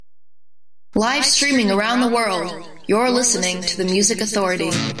Live streaming around the world, you're listening to the Music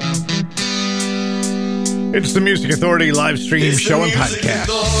Authority. It's the Music Authority live stream show and podcast.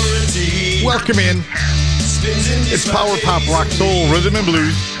 Welcome in. It's power pop, rock, soul, rhythm, and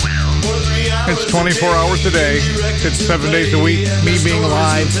blues. It's 24 hours a day. It's 7 days a week. Me being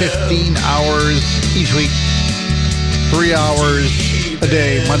live 15 hours each week. 3 hours a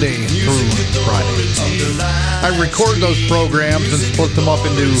day, Monday through Friday. I record those programs and split them up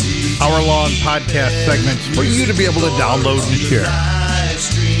into hour-long podcast segments for you to be able to download and share.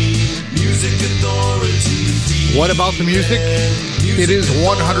 What about the music? It is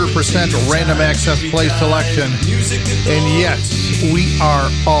 100% random access play selection. And yes, we are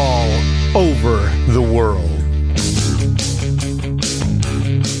all over the world.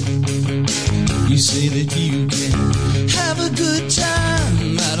 You say that you can have a good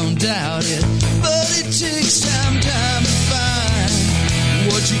time, I don't doubt it, but it takes time to find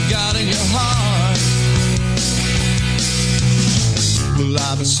what you got in your heart. Well,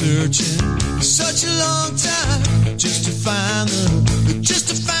 I've been searching for such a long time just to find the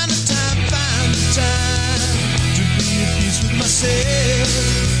time to be at peace with myself.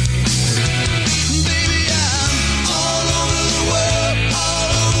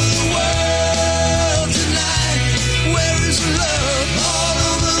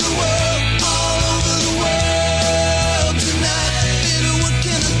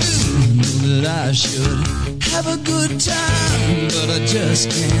 I should have a good time, but I just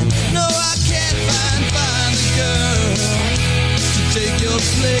can't. No, I can't find a girl to take your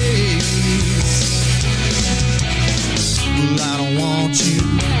place. Well, I don't want you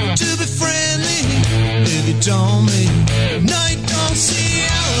to be friendly if you told me. No, you don't see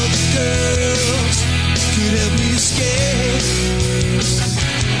how other girls could help me escape.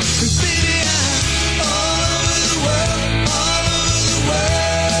 Baby, I'm all over the world, all over the world.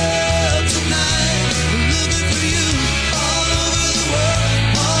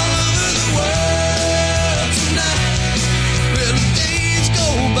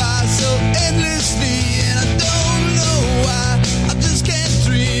 Endlessly, and I don't know why. I just can't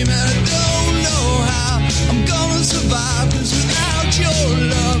dream, and I don't know how I'm gonna survive. 'Cause without your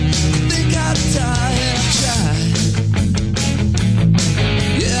love, I think I'd die. And I try,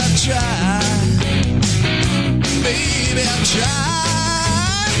 yeah, I try. Baby, I try.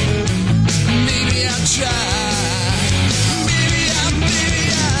 Maybe I try.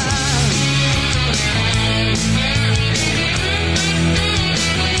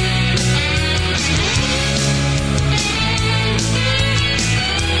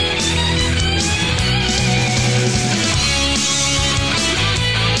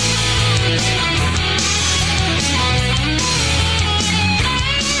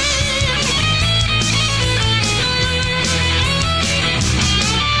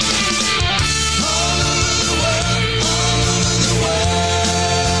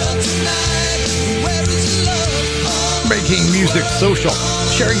 Making music social,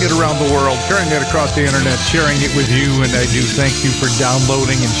 sharing it around the world, sharing it across the internet, sharing it with you, and I do thank you for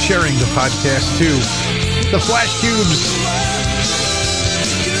downloading and sharing the podcast too. The Flash Cubes,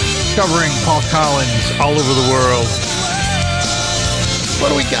 covering Paul Collins all over the world. What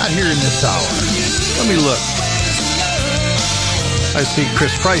do we got here in this hour? Let me look. I see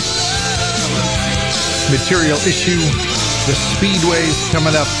Chris Price, Material Issue, The Speedways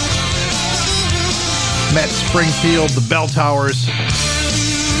coming up. Matt Springfield, the Bell Towers,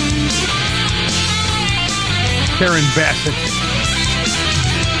 Karen Bassett,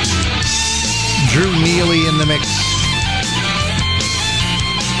 Drew Neely in the mix,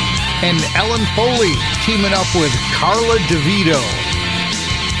 and Ellen Foley teaming up with Carla DeVito.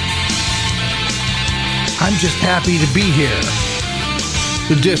 I'm just happy to be here.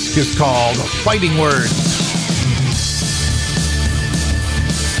 The disc is called Fighting Words.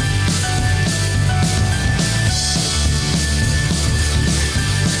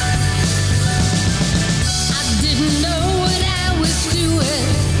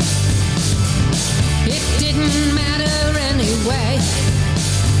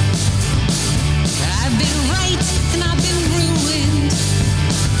 I've been right and I've been ruined.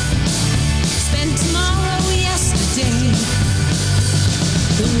 Spent tomorrow yesterday.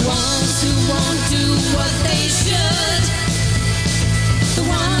 The ones who won't do what they should. The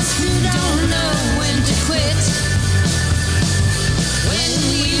ones who don't know when to quit. When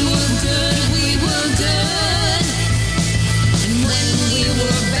we were good, we were good. And when we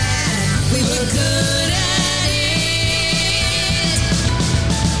were bad, we were good at it.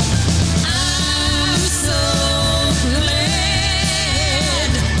 I'm so glad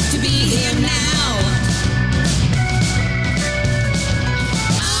to be here now.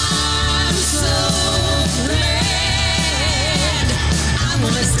 I'm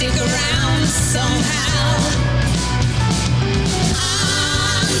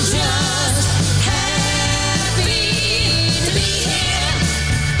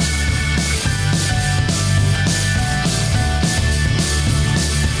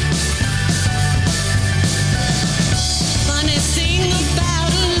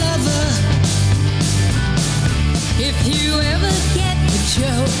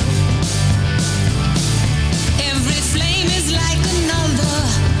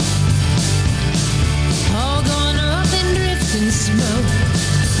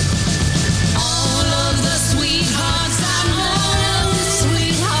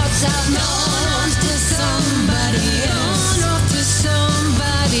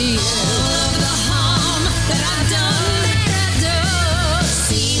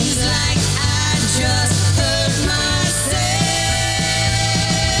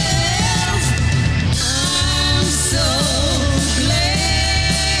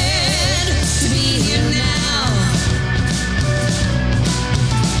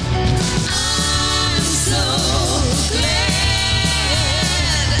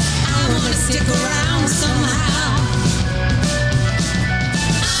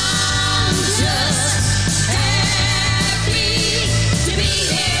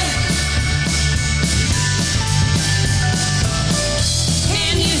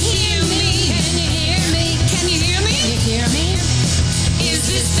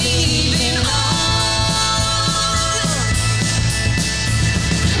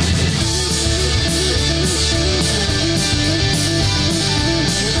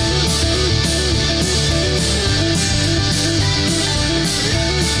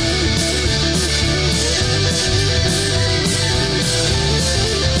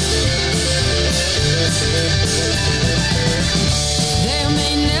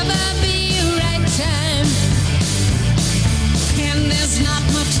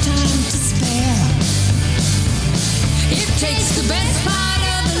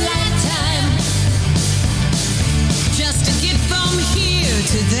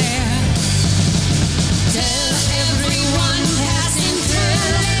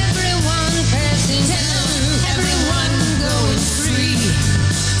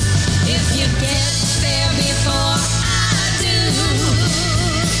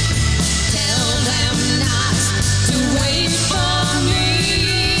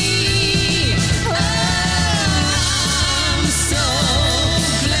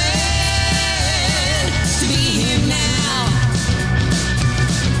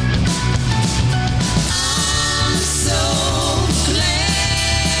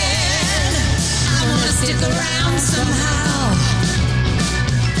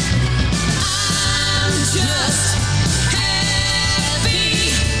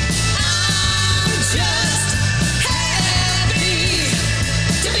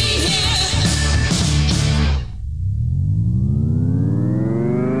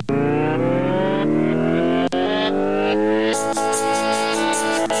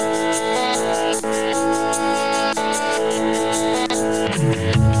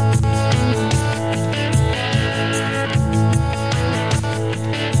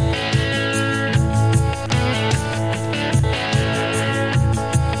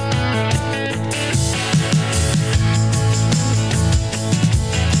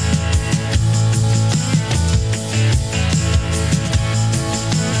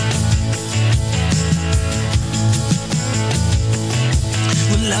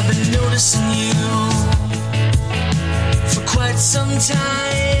Well, I've been noticing you for quite some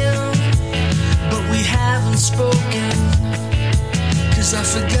time, but we haven't spoken, 'cause I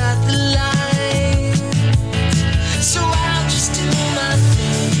forgot the line. So I'll just do my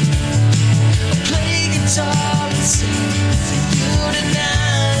thing, I'll play guitar and sing for you tonight.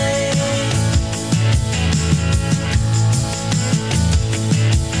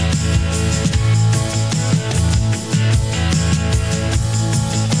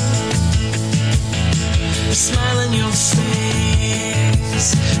 The smile on your face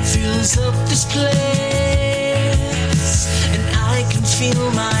fills up this place, and I can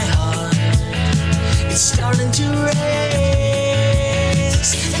feel my heart, it's starting to race,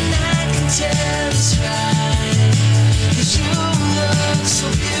 and I can tell it's right, 'cause you look so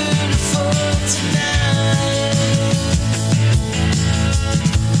beautiful tonight.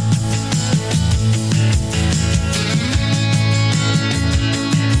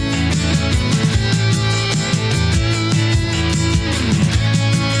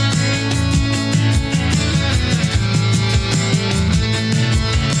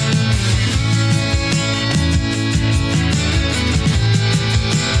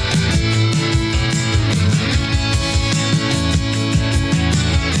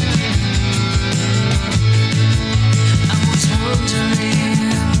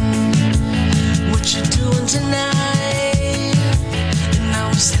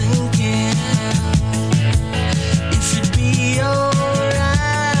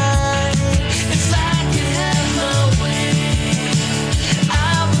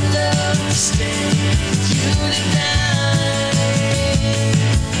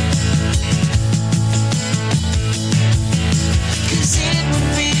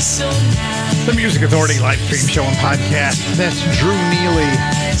 The Music Authority live stream show and podcast. That's Drew Neely.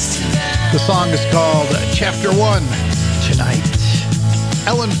 The song is called Chapter 1 tonight.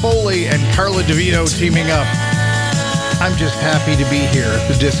 Ellen Foley and Carla DeVito teaming up. I'm just happy to be here.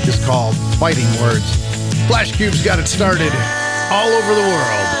 The disc is called Fighting Words. Flash Cube's got it started all over the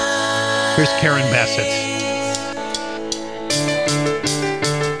world. Here's Karen Bassett.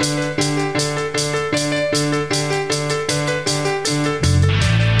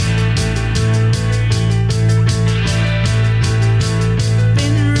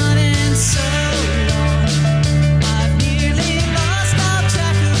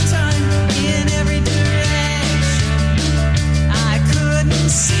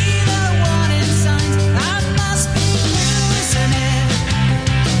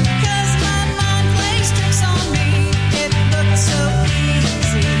 Wasted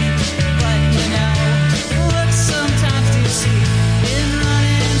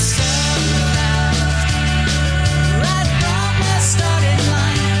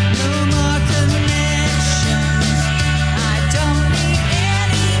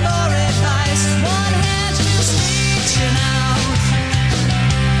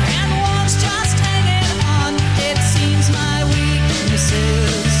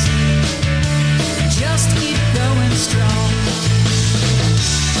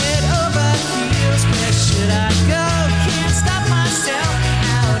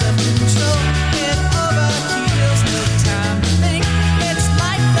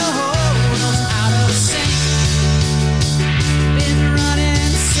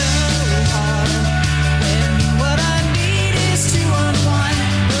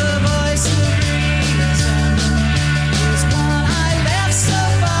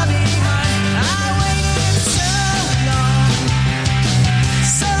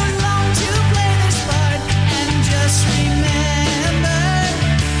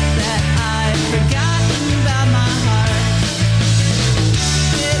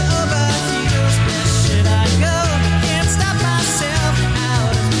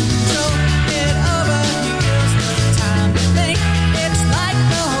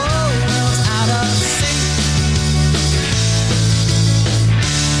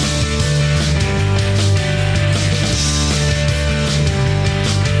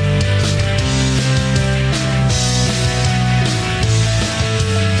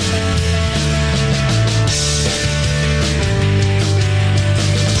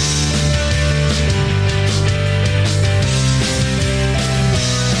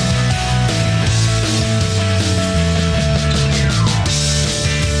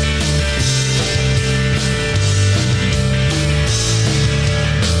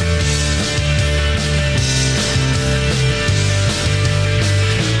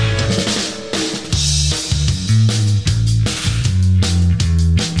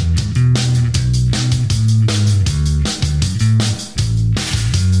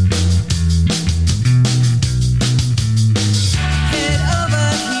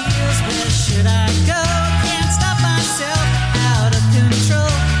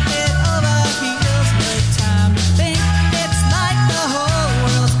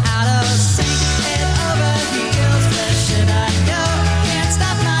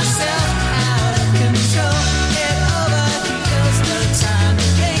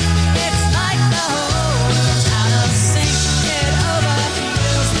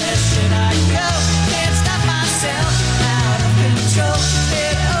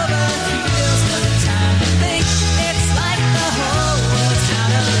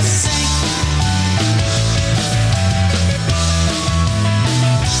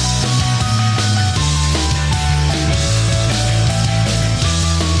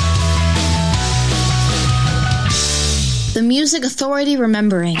Music Authority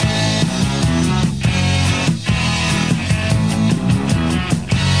Remembering.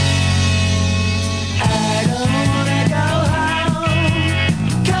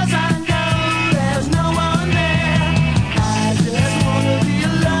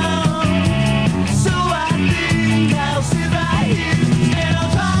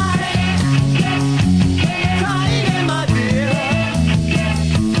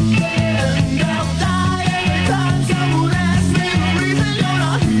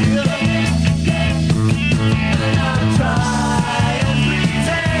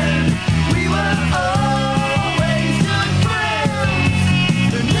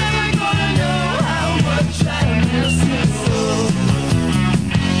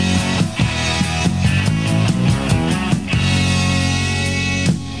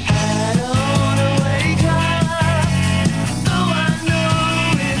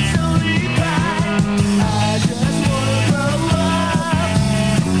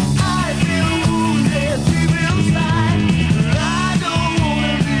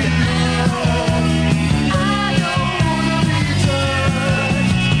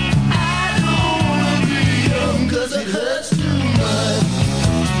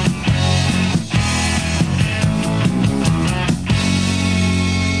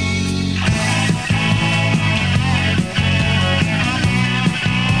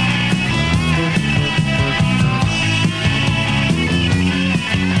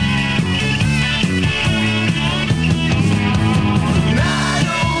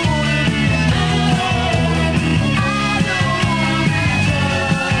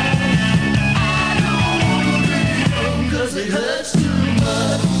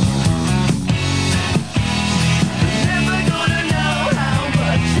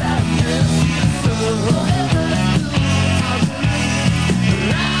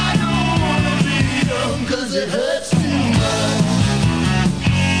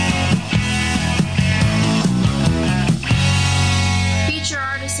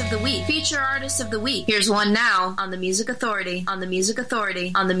 Of the week. Here's one now on the Music Authority, on the Music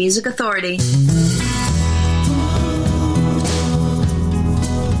Authority, on the Music Authority.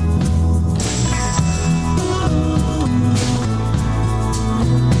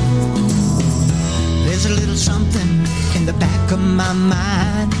 There's a little something in the back of my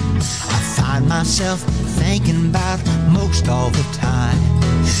mind I find myself thinking about most all the time.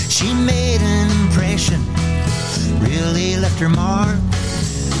 She made an impression, really left her mark.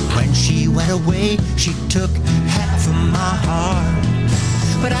 When she went away, she took half of my heart.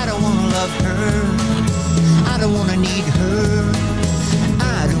 But I don't want to love her, I don't want to need her,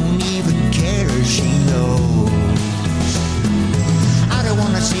 I don't even care if she knows. I don't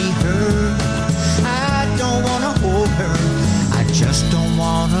want to see her, I don't want to hold her, I just don't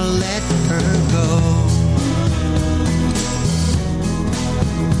want to let her go.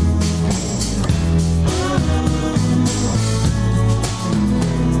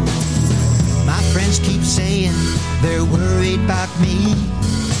 Friends keep saying they're worried about me,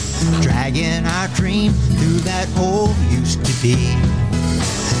 dragging our dream through that old used to be.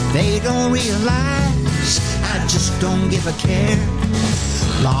 They don't realize I just don't give a care.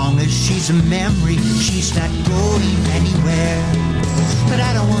 Long as she's a memory, she's not going anywhere. But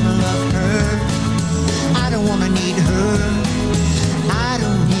I don't want to love her, I don't want to need her, I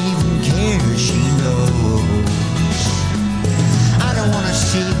don't even care if she knows. I don't want to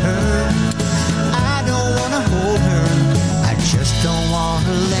see her, I don't want to hold her, I just don't want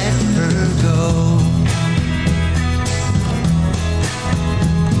to let her go.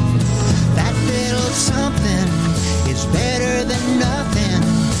 That little something is better than nothing,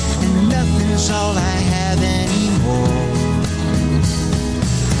 and nothing's all I have anymore.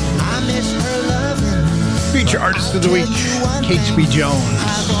 I miss her loving. Feature Artist of the Week, Kate B. Jones,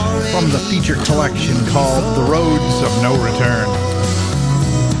 from the feature collection called The Roads of No Return.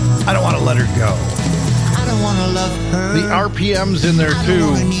 I don't want to let her go. I don't want to love her. The RPM's in there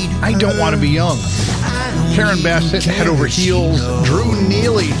too. I don't want to be young. Karen Bassett, Head Over Heels. Drew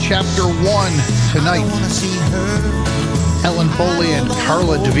Neely, Chapter 1 tonight. Ellen Foley and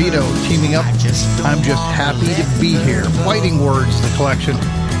Carla DeVito teaming up. I'm just happy to be here. Fighting Words, the collection.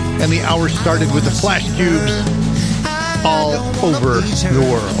 And the hour started with the Flash Cubes all over the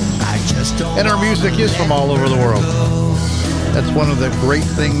world. And our music is from all over the world. That's one of the great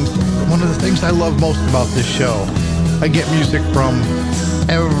things, one of the things I love most about this show. I get music from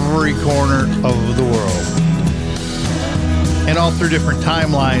every corner of the world. And all through different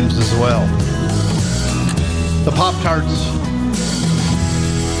timelines as well. The Pop-Tarts.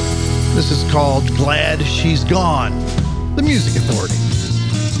 This is called Glad She's Gone. The Music Authority.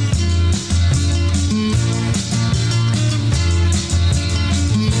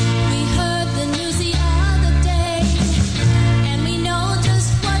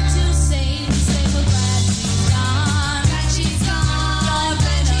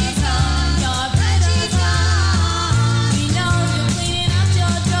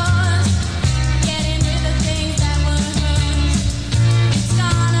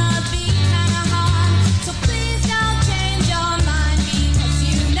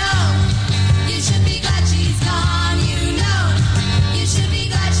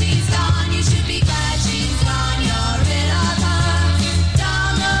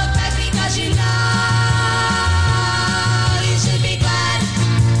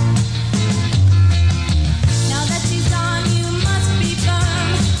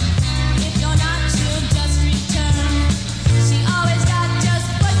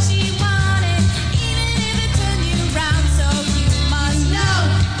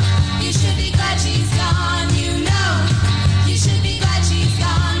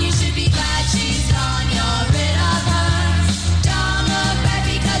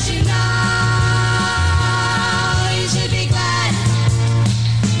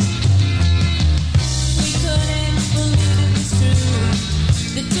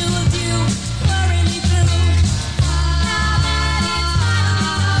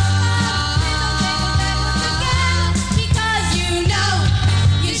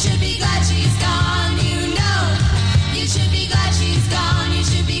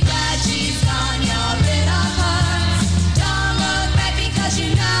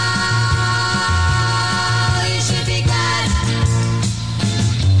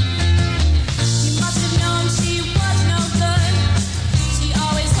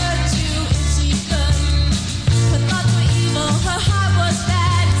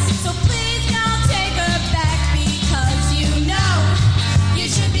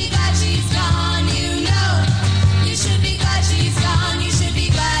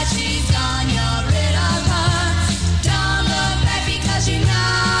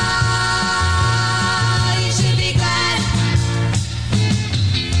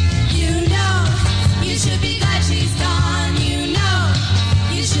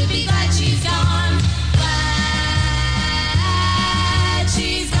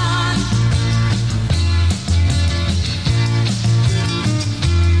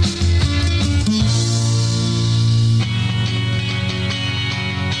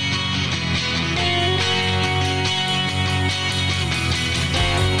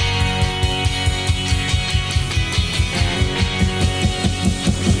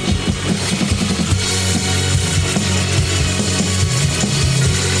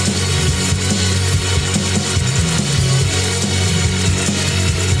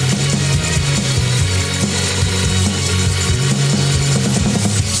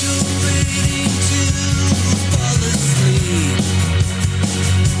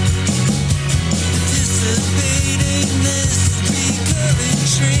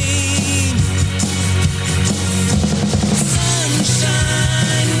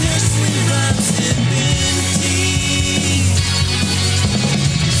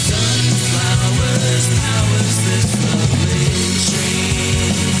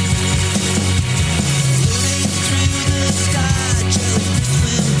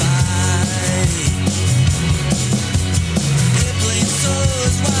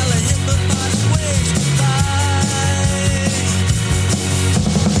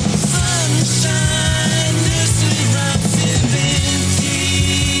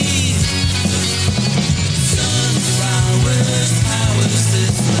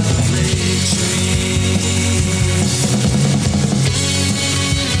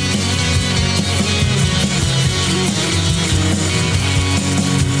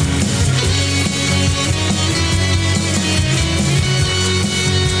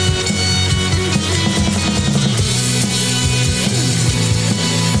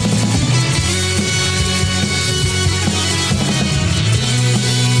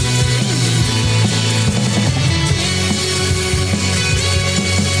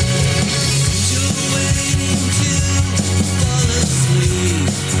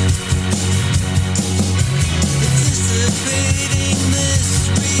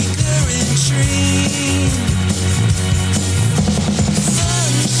 dream.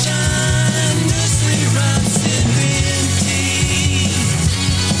 Sunshine, nursery rhymes inventing.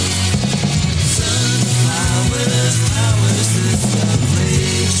 Sunflowers, flowers, this lovely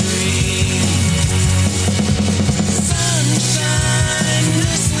dream. Sunshine,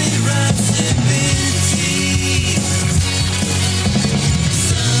 nursery rhymes inventing.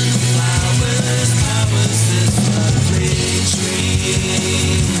 Sunflowers, flowers, this lovely dream.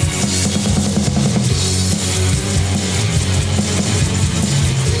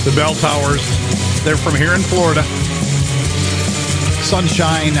 The Bell Towers, they're from here in Florida.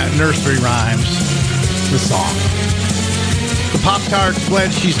 Sunshine Nursery Rhymes, the song. The Pop-Tarts,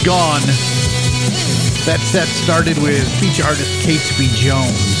 Glad She's Gone. That set started with feature artist Catesby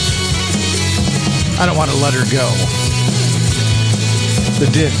Jones. I Don't Want to Let Her Go. The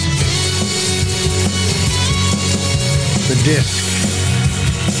disc.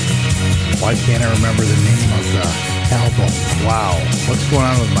 Why can't I remember the name of the album? Wow. What's going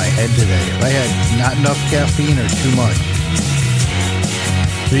on with my head today? Have I had not enough caffeine or too much?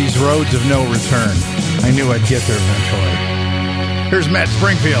 These roads of no return. I knew I'd get there eventually. Here's Matt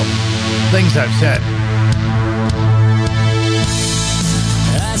Springfield. Things I've said.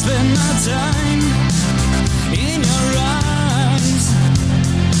 I spend my time in your arms.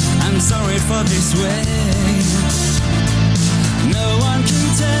 I'm sorry for this way. No one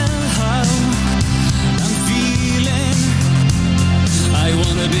can tell how I'm feeling. I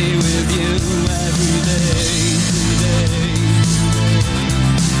wanna be with you every day.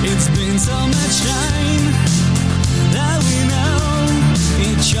 It's been so much time that we know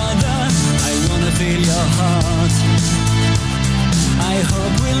each other. I wanna feel your heart. I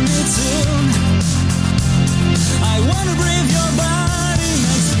hope we'll meet soon. I wanna breathe your body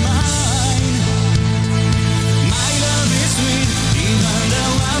next to mine. My love is sweet, even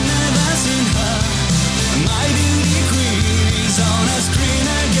though I've never seen her. My beauty queen is on a screen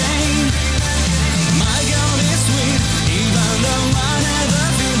again. My girl is sweet, even though I never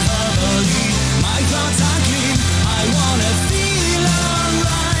feel her body. My thoughts are clean, I wanna feel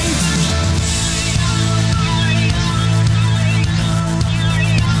alright.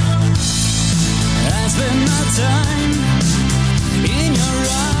 I spend my time in your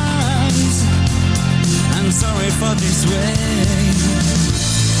arms. I'm sorry for this way.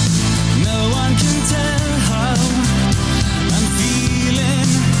 No one can tell how I'm feeling.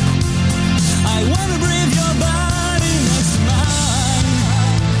 I wanna breathe your body next to mine.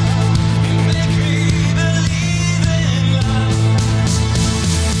 You make me believe in love.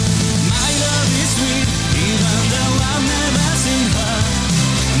 My love is sweet, even though I've never seen her.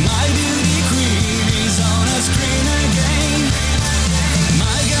 My beauty queen is on a screen again.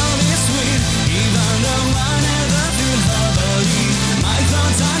 My girl is sweet, even though I never feel her body. My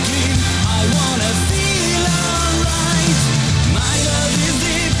thoughts are clean, I wanna feel alright. My love is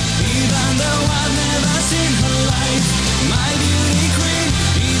deep, even though I've never seen her light. My beauty queen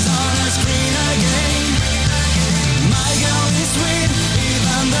is on a screen again. My girl is sweet,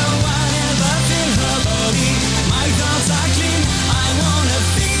 even though I never feel her body. My thoughts are clean, I wanna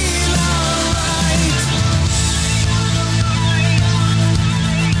feel alright.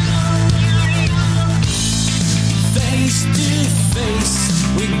 Face to face,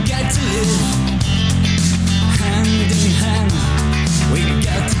 we got to live. Hand in hand, we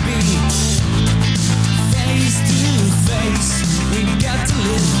got to be. Face to face, we got to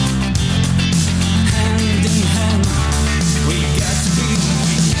live. Hand in hand, we got to be.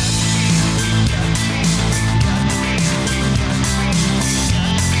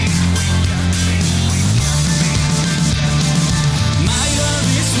 My love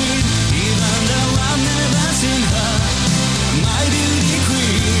is sweet, even though I've never seen her. My beauty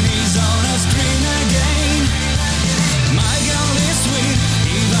queen is on a screen.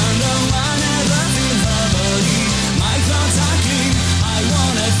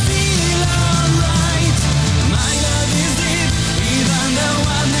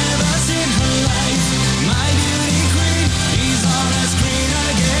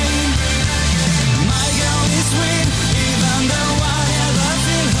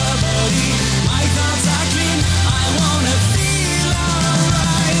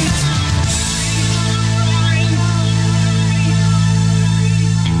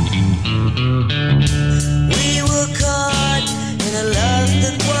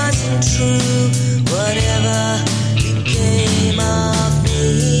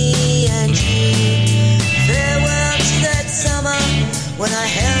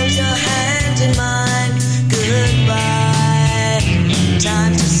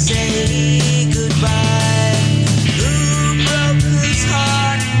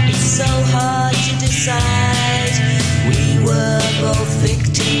 decide. We were both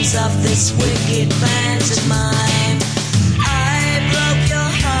victims of this wicked pantomime. I broke your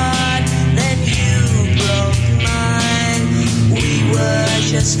heart, then you broke mine. We were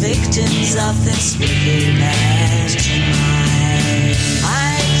just victims of this wicked pantomime.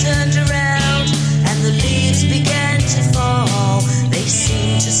 I turned around and the leaves began to fall. They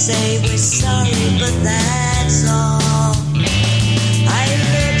seemed to say we're sorry, but that's all. I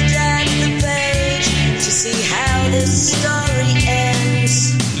looked at the page to see how this story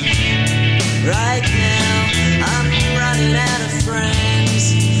ends. Right now I'm running out of friends.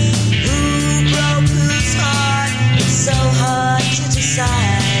 Who broke whose heart? It's so hard to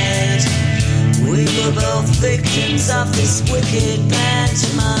decide. We were both victims of this wicked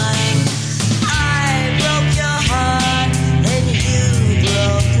pantomime. I broke your heart, then you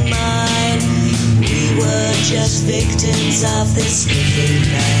broke mine. We were just victims of this wicked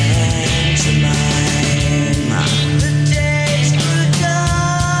pantomime. The days grew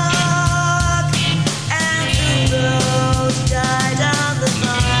dark and the rose died on the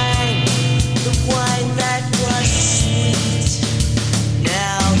vine. The wine that was sweet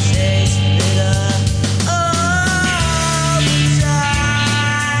now tastes bitter all the time.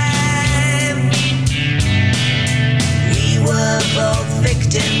 We were both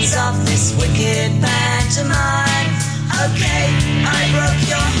victims of this wicked pantomime. Okay, I broke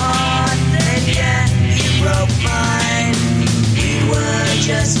your heart, then yeah, you broke mine. We were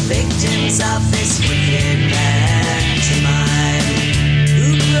just victims of this wicked pantomime.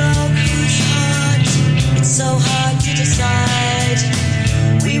 Who broke whose heart? It's so hard to decide.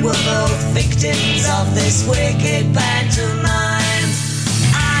 We were both victims of this wicked pantomime.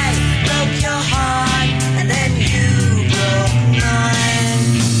 I broke your heart, and then you broke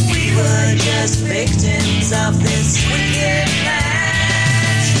mine. We were just victims of this wicked pantomime.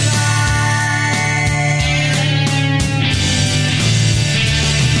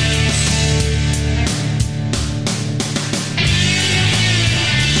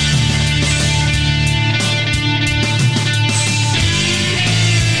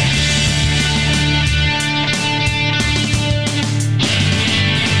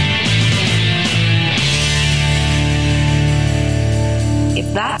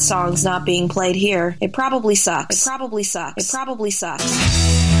 If that song's not being played here, it probably sucks. It probably sucks. It probably sucks.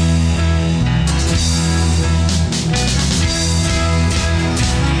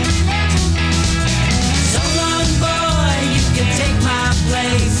 So long, boy, you can take my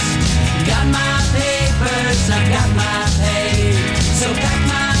place. Got my papers, I've got my pay. So pack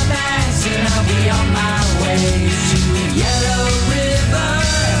my bags and I'll be on my way to Yellow River.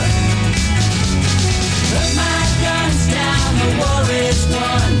 Put my guns down, the war is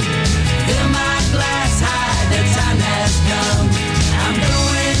won. Fill my glass high, the time has come. I'm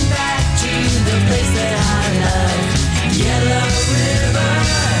going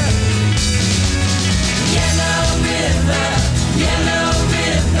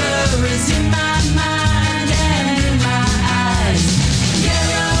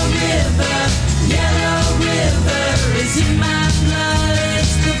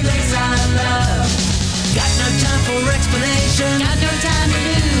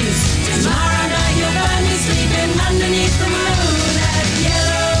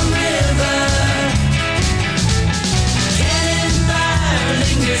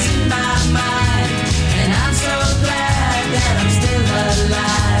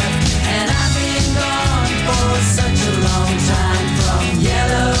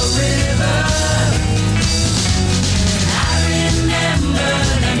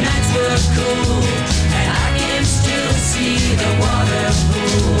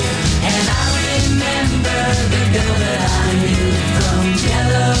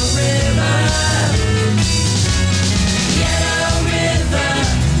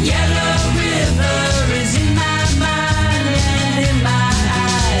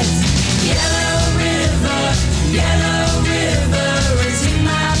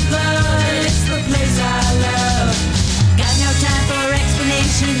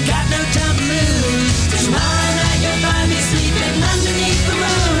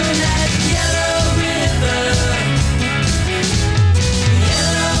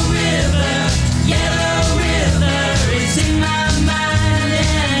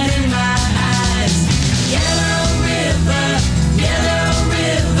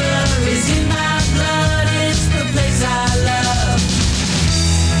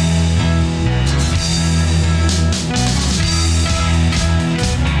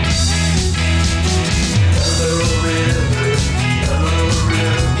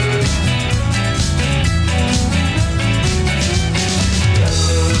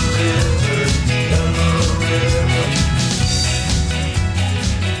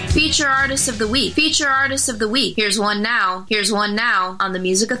Artist of the Week. Feature Artist of the Week. Here's one now. Here's one now on the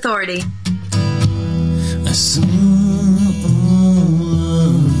Music Authority. I saw all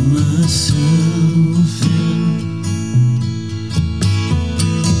of myself in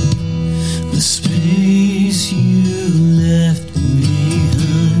the space you left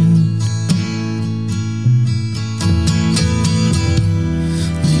behind.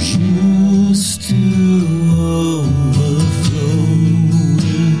 Used to overflow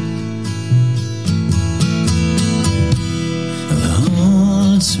with a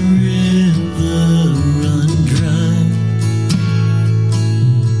heart's river run dry.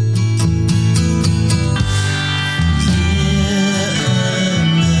 Yeah, I'm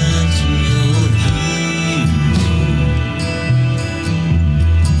not your hero,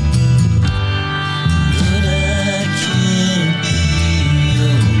 but I can't be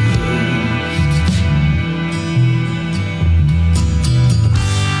your ghost.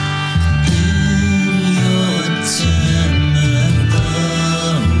 In your time I've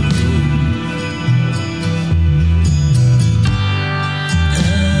borrowed. I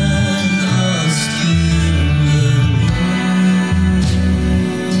lost you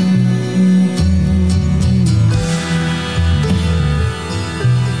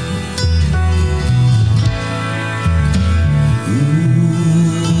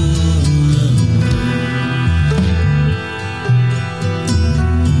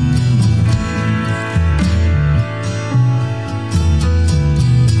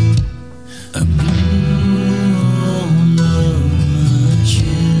I blew all of my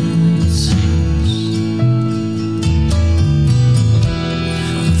chances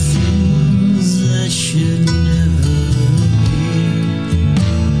on things that should never be.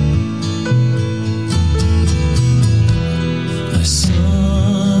 I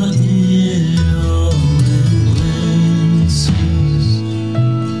saw it all in glances,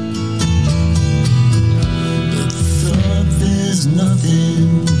 but thought there's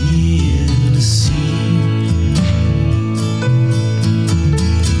nothing here to see.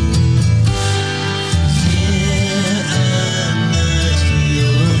 Yeah, I'm not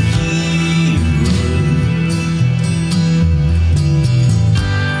your hero,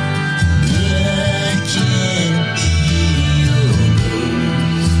 but I can't be your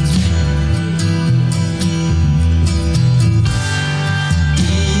ghost.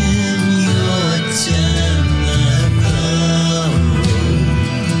 In your time I've borrowed.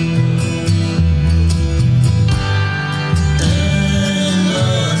 I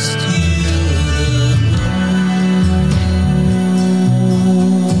lost you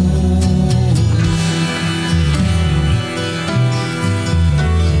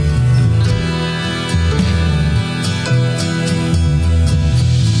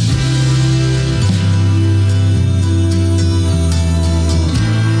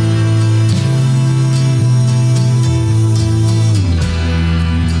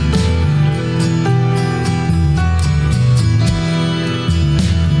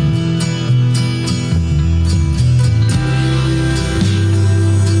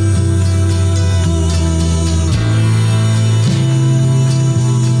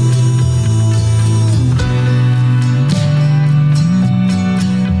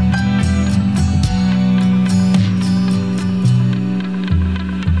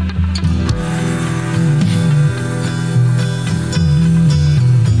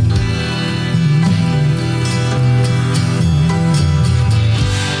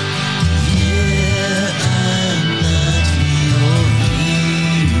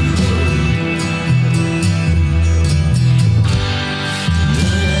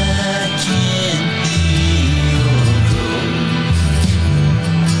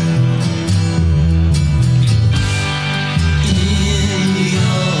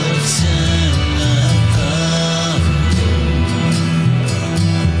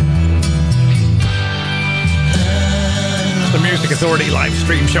Authority live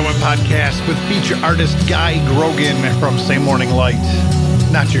stream show and podcast with feature artist Guy Grogan from Say Morning Light.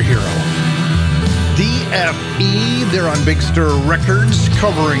 Not your hero. DFE, they're on Big Stir Records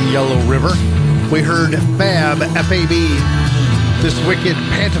covering Yellow River. We heard Fab, F-A-B, This Wicked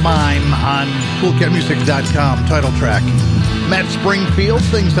Pantomime on CoolCatMusic.com title track. Matt Springfield,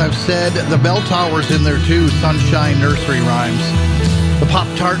 Things I've Said. The Bell Tower's in there too, Sunshine Nursery Rhymes. The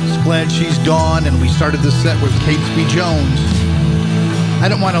Pop-Tarts, Glad She's Gone, and we started the set with Catesby Jones. I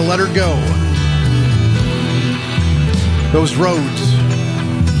Don't Want to Let Her Go. Those roads.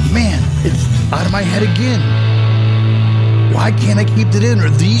 Man, it's out of my head again. Why can't I keep it in? Or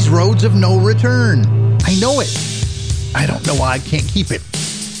these roads of no return. I know it. I don't know why I can't keep it.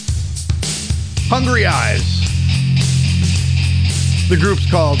 Hungry Eyes. The group's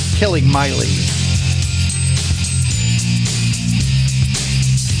called Killing Miley.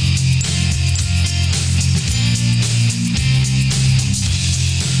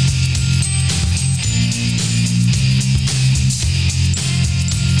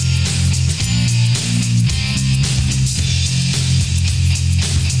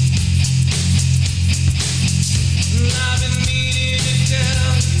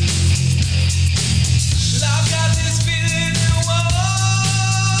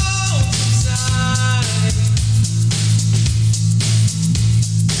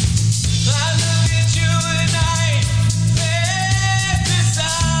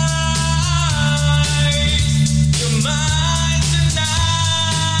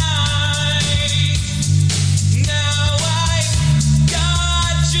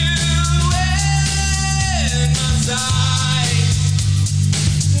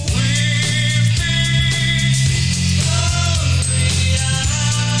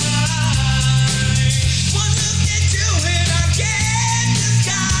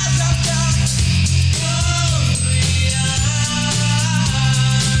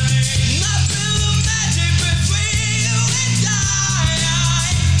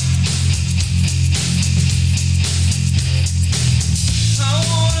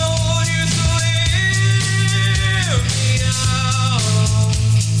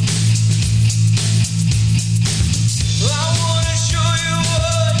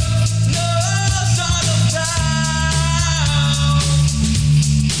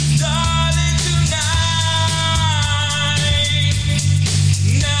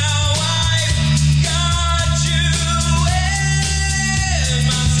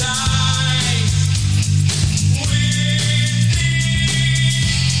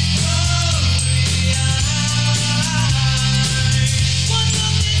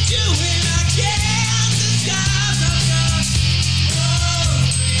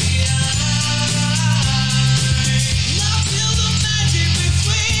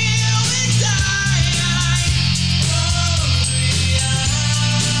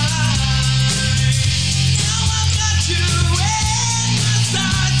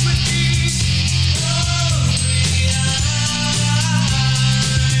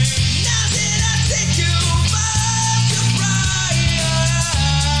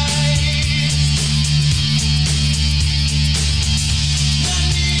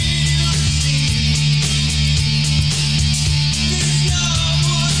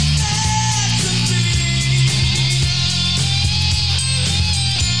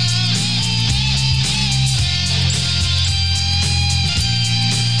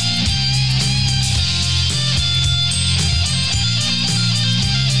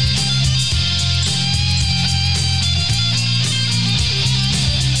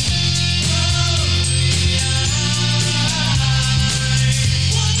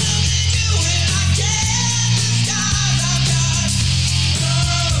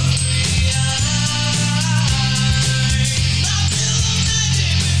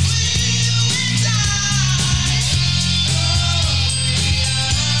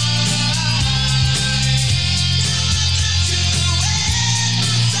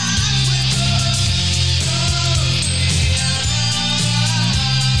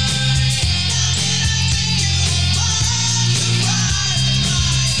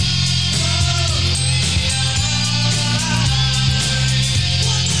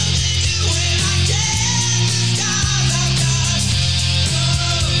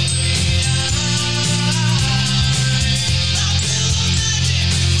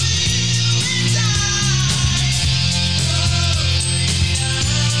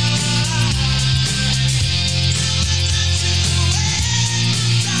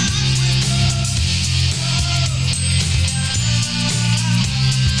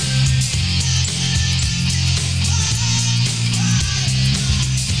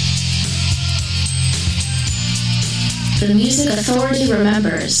 The Music Authority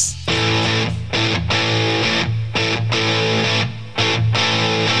remembers.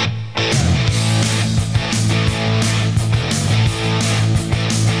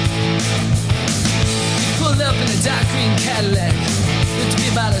 Pulled up in a dark green Cadillac, looked to be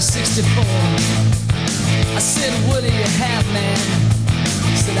about a 64. I said, what do you have, man?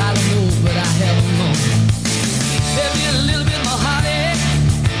 He said, I don't know, but I have a more. Maybe a little bit more heartache,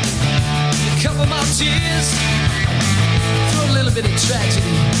 a couple more tears, throw a little bit of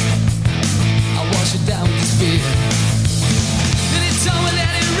tragedy, I'll wash it down with this beer. Then he told me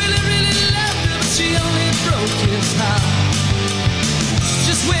that he really, really loved her, but she only broke his heart.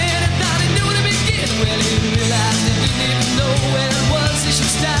 Just when he thought he knew to begin, well, he realized he didn't even know where it was he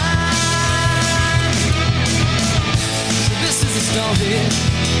should start. So this is the story story,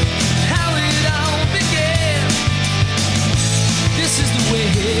 how it all began. This is the way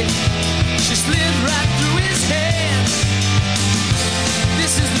she slid right through his hand.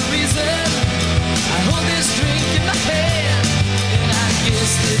 This is the reason I hold this drink in my hand. And I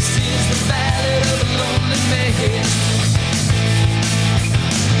guess this is the ballad of a lonely man.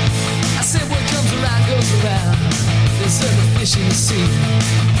 I said what comes around goes around. There's other fish in the sea.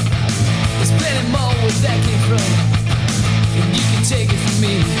 There's plenty more where that came from, and you can take it from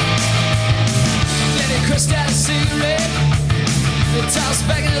me. Then he crushed out a cigarette, then tossed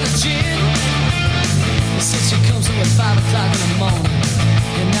back another gin. He said she comes home at 5 o'clock in the morning,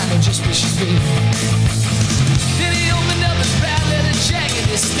 and I know just where she's been. Then he opened up his brown leather jacket,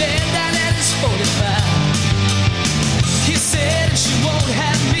 he stared down at his 45. He said if she won't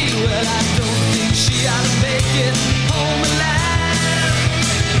have me, well I don't think she ought to make it home alive.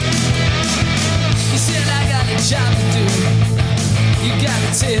 He said I got a job to do, you gotta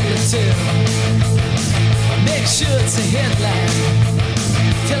tell the tale. Make sure it's a headline,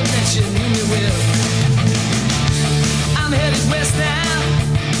 tell them that you knew me well. I'm headed west now,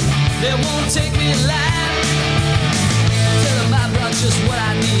 they won't take me alive. Tell them I brought just what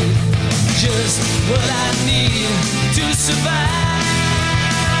I need, just what I need to survive.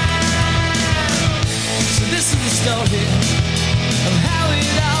 So this is the story of how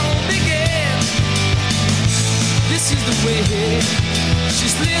it all began. This is the way she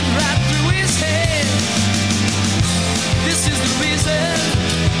slid right through his head. This is the reason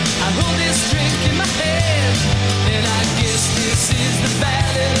I hold this drink in my hand. And I guess this is the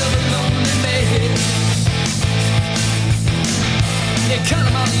ballad of a lonely man. They cut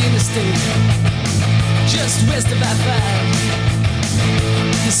him on the interstate, just west of I-5.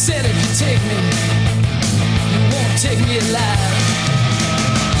 He said if you take me, you won't take me alive.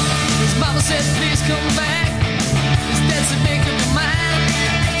 His mama said please come back, his dad said make up your mind.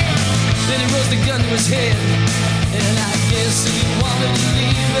 Then he rose the gun to his head, and I guess he wanted to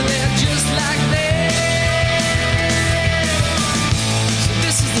leave her there just like that. So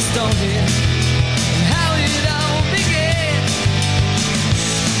this is the story of how it all began.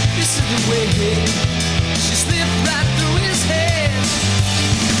 This is the way she slipped right through his head.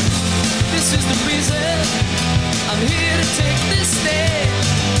 This is the reason I'm here to take this stand.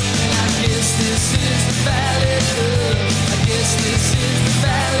 And I guess this is the ballad of, I guess this is the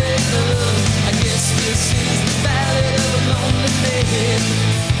ballad of, I guess this is the ballad of a lonely man.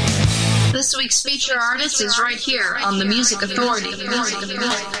 This week's feature artist is right here on the Music Authority.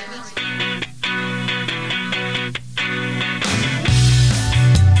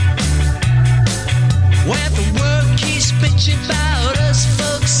 Where the world keeps bitching about us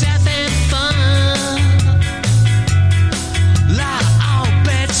folks having fun. Like all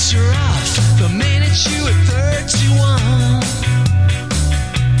bets are off the minute you are 31.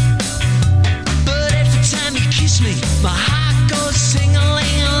 But every time you kiss me, my heart goes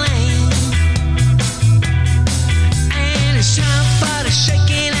sing-a-ling-a-ling. And it's time for the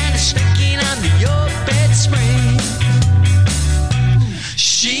shaking and the shaking under your bed spring.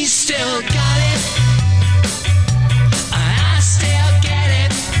 She's still got it.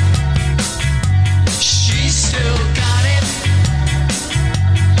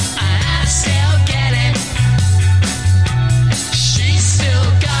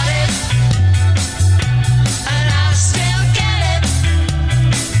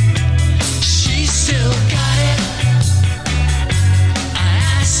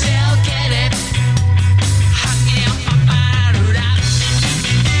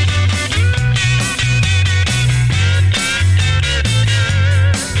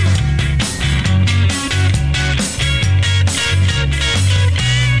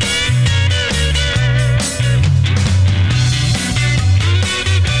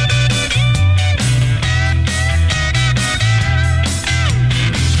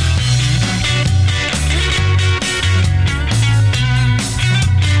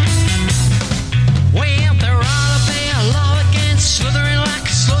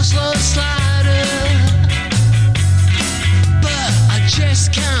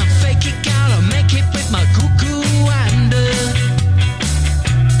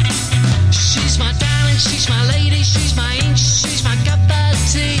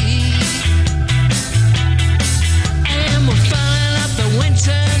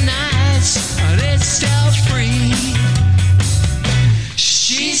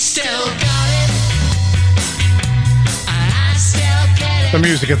 The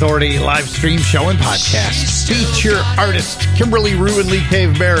Music Authority live stream show and podcast. Feature artist Kimberly Rue and Lee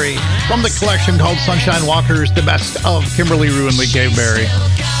Caveberry from the collection called Sunshine Walkers, the best of Kimberly Rue and Lee Caveberry.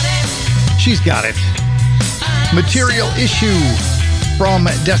 She's got it. Material Issue from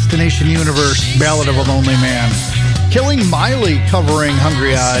Destination Universe, Ballad of a Lonely Man. Killing Miley covering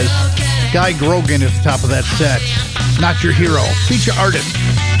Hungry Eyes. Guy Grogan at the top of that set. Not Your Hero. Feature artist.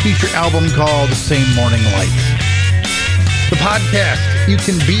 Feature album called Same Morning Light. The podcast. You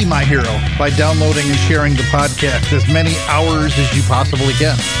can be my hero by downloading and sharing the podcast as many hours as you possibly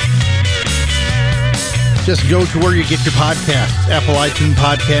can. Just go to where you get your podcasts. Apple iTunes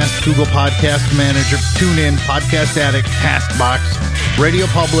Podcast, Google Podcast Manager, TuneIn, Podcast Addict, CastBox, Radio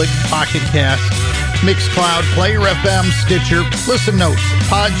Public, Pocket Cast, Mixcloud, Player FM, Stitcher, Listen Notes,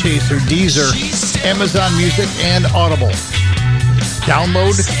 Podchaser, Deezer, Amazon Music, and Audible.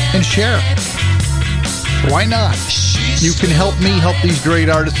 Download and share. Why not? You can help me help these great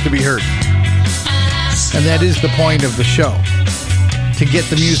artists to be heard. And that is the point of the show. To get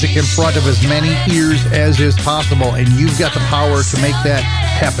the music in front of as many ears as is possible, and you've got the power to make that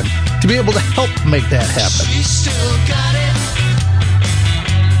happen, to be able to help make that happen.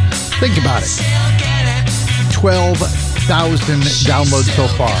 Think about it. 12,000 downloads so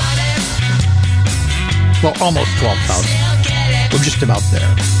far. Well, almost 12,000. We're just about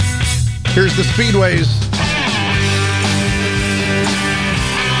there. Here's the Speedways.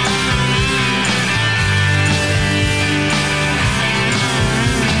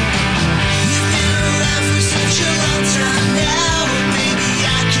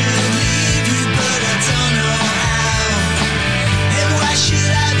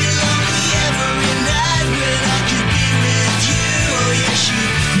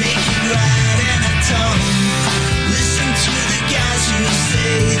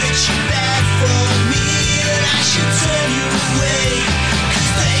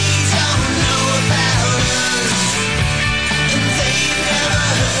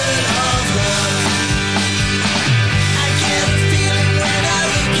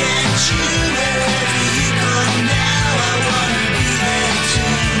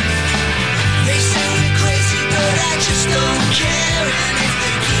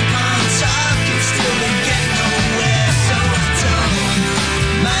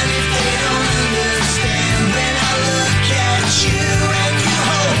 Mind if they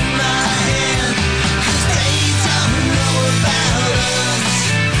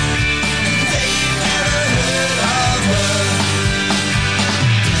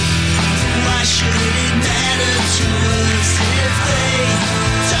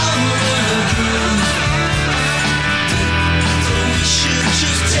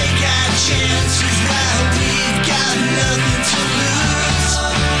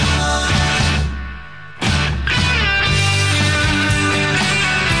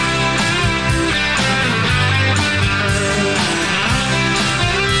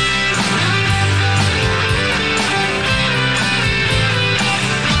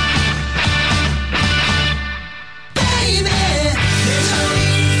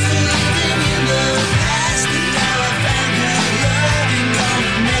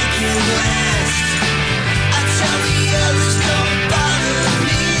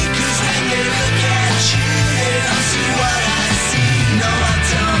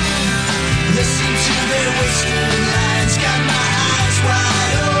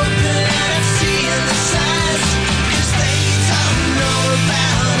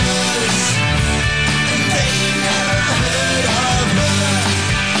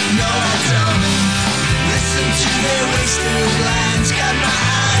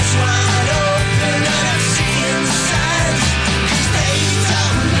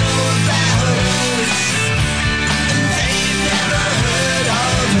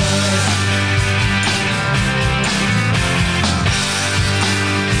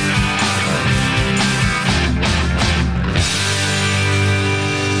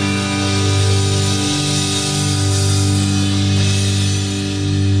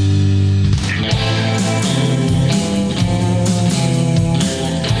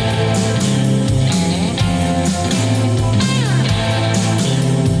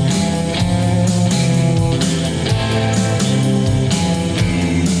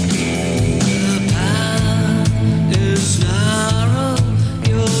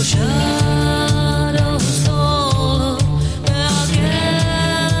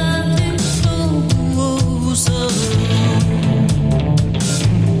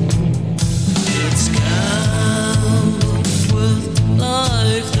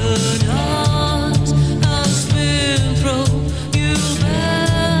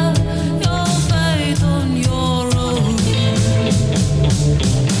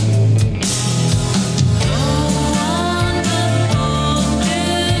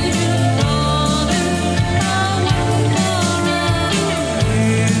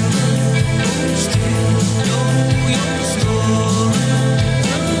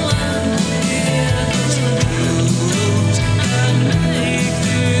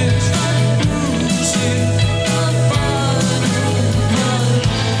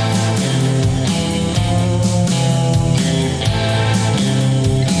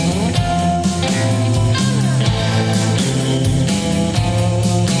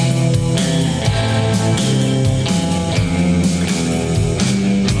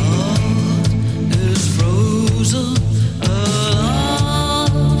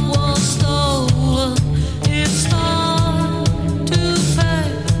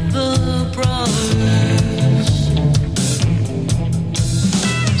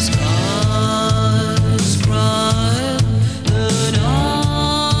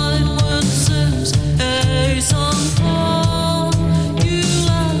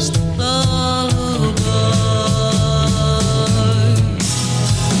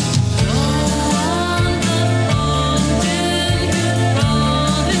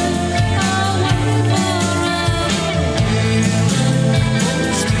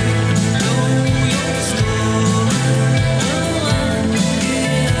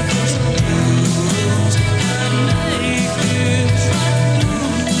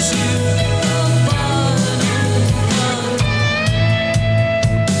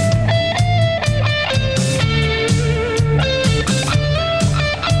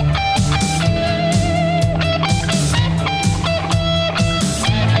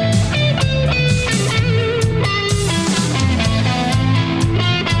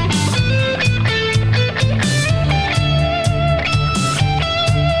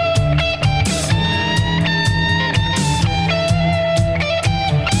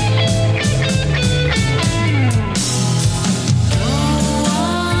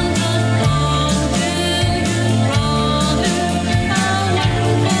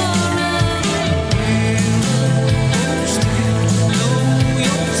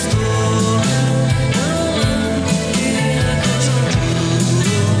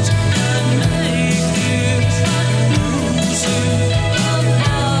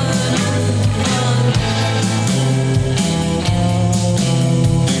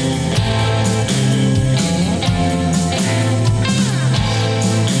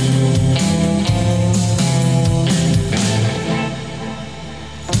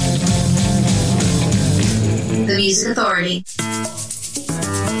The Music Authority.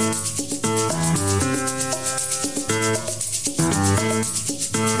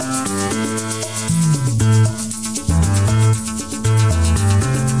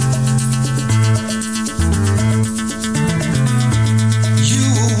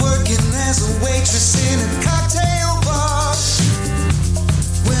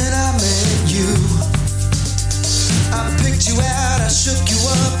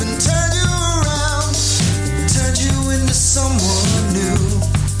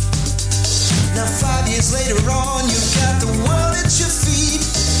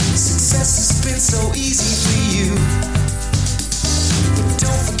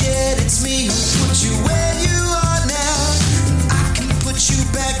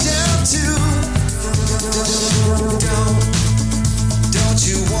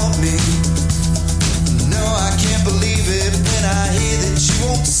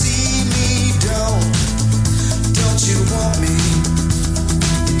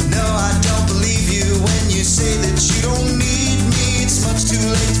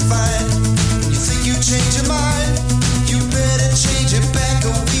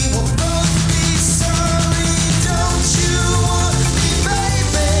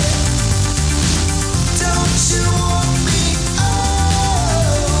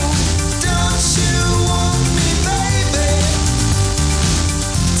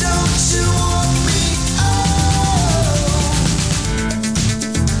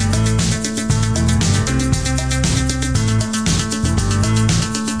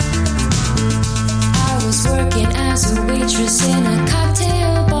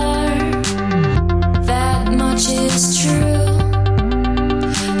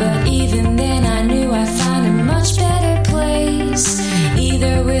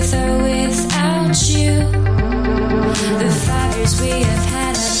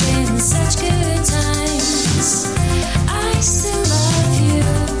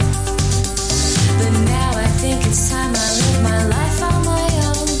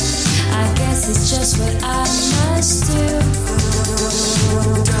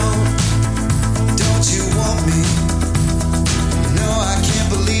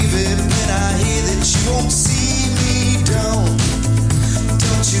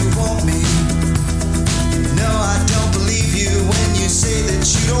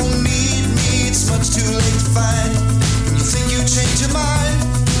 Too late to find. You think you change your mind?